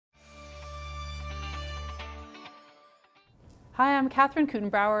Hi, I'm Kathryn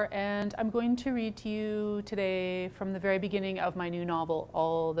Kuitenbrouwer, and I'm going to read to you today from the very beginning of my new novel,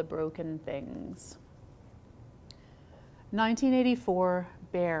 All the Broken Things. 1984,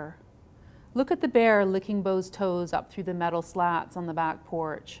 Bear. Look at the bear licking Beau's toes up through the metal slats on the back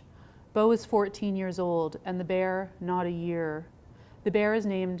porch. Beau is 14 years old, and the bear, not a year. The bear is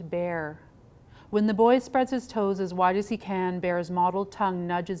named Bear. When the boy spreads his toes as wide as he can, Bear's mottled tongue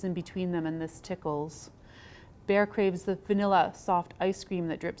nudges in between them, and this tickles. Bear craves the vanilla, soft ice cream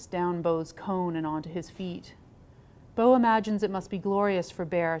that drips down Beau's cone and onto his feet. Beau imagines it must be glorious for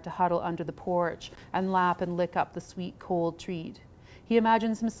Bear to huddle under the porch and lap and lick up the sweet, cold treat. He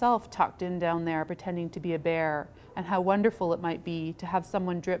imagines himself tucked in down there, pretending to be a bear, and how wonderful it might be to have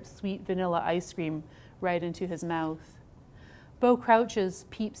someone drip sweet vanilla ice cream right into his mouth. Beau crouches,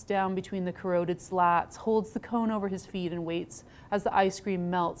 peeps down between the corroded slats, holds the cone over his feet and waits as the ice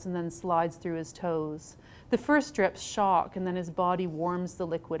cream melts and then slides through his toes. The first drips shock, and then his body warms the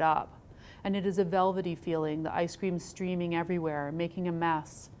liquid up. And it is a velvety feeling, the ice cream streaming everywhere, making a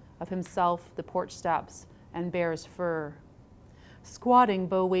mess of himself, the porch steps, and Bear's fur. Squatting,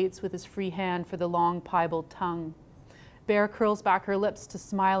 Beau waits with his free hand for the long, piebald tongue. Bear curls back her lips to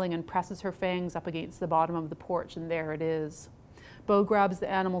smiling and presses her fangs up against the bottom of the porch, and there it is. Beau grabs the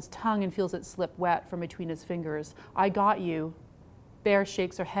animal's tongue and feels it slip wet from between his fingers. I got you. Bear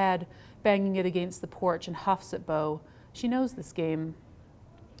shakes her head, banging it against the porch, and huffs at Beau. She knows this game.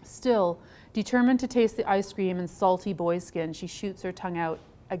 Still, determined to taste the ice cream and salty boy skin, she shoots her tongue out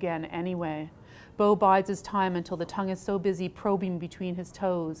again anyway. Beau bides his time until the tongue is so busy probing between his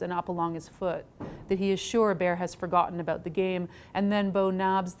toes and up along his foot that he is sure Bear has forgotten about the game, and then Beau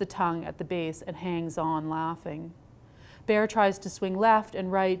nabs the tongue at the base and hangs on, laughing. Bear tries to swing left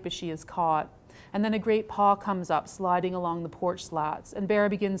and right, but she is caught. And then a great paw comes up, sliding along the porch slats, and Bear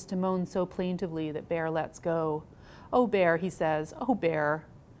begins to moan so plaintively that Bear lets go. Oh, Bear, he says, oh, Bear.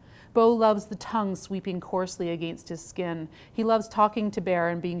 Beau loves the tongue sweeping coarsely against his skin. He loves talking to Bear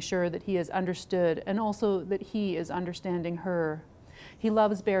and being sure that he is understood, and also that he is understanding her. He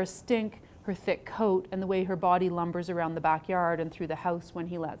loves Bear's stink, her thick coat, and the way her body lumbers around the backyard and through the house when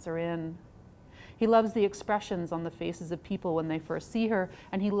he lets her in. He loves the expressions on the faces of people when they first see her,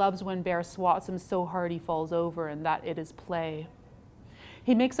 and he loves when Bear swats him so hard he falls over, and that it is play.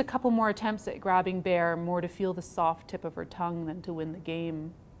 He makes a couple more attempts at grabbing Bear, more to feel the soft tip of her tongue than to win the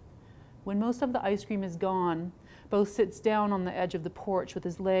game. When most of the ice cream is gone, Beau sits down on the edge of the porch with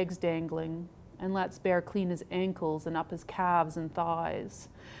his legs dangling and lets Bear clean his ankles and up his calves and thighs.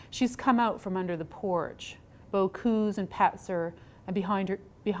 She's come out from under the porch. Beau coos and pets her, and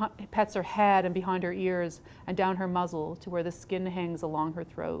pets her head and behind her ears and down her muzzle to where the skin hangs along her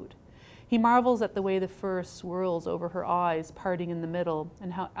throat. He marvels at the way the fur swirls over her eyes, parting in the middle,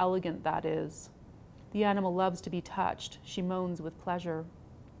 and how elegant that is. The animal loves to be touched. She moans with pleasure.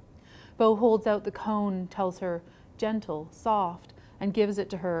 Beau holds out the cone, tells her, gentle, soft, and gives it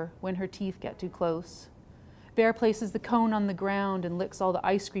to her when her teeth get too close. Bear places the cone on the ground and licks all the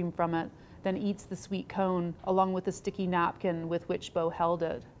ice cream from it, then eats the sweet cone, along with the sticky napkin with which Beau held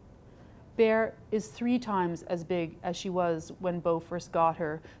it. Bear is 3 times as big as she was when Beau first got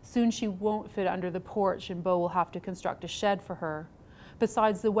her. Soon she won't fit under the porch, and Beau will have to construct a shed for her.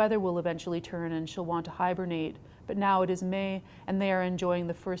 Besides, the weather will eventually turn and she'll want to hibernate, but now it is May, and they are enjoying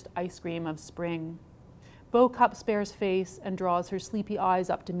the first ice cream of spring. Beau cups Bear's face and draws her sleepy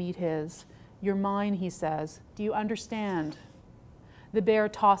eyes up to meet his. You're mine, he says. Do you understand? The bear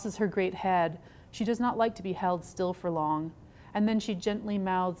tosses her great head. She does not like to be held still for long, and then she gently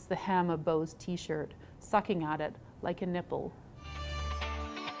mouths the hem of Beau's t-shirt, sucking at it like a nipple.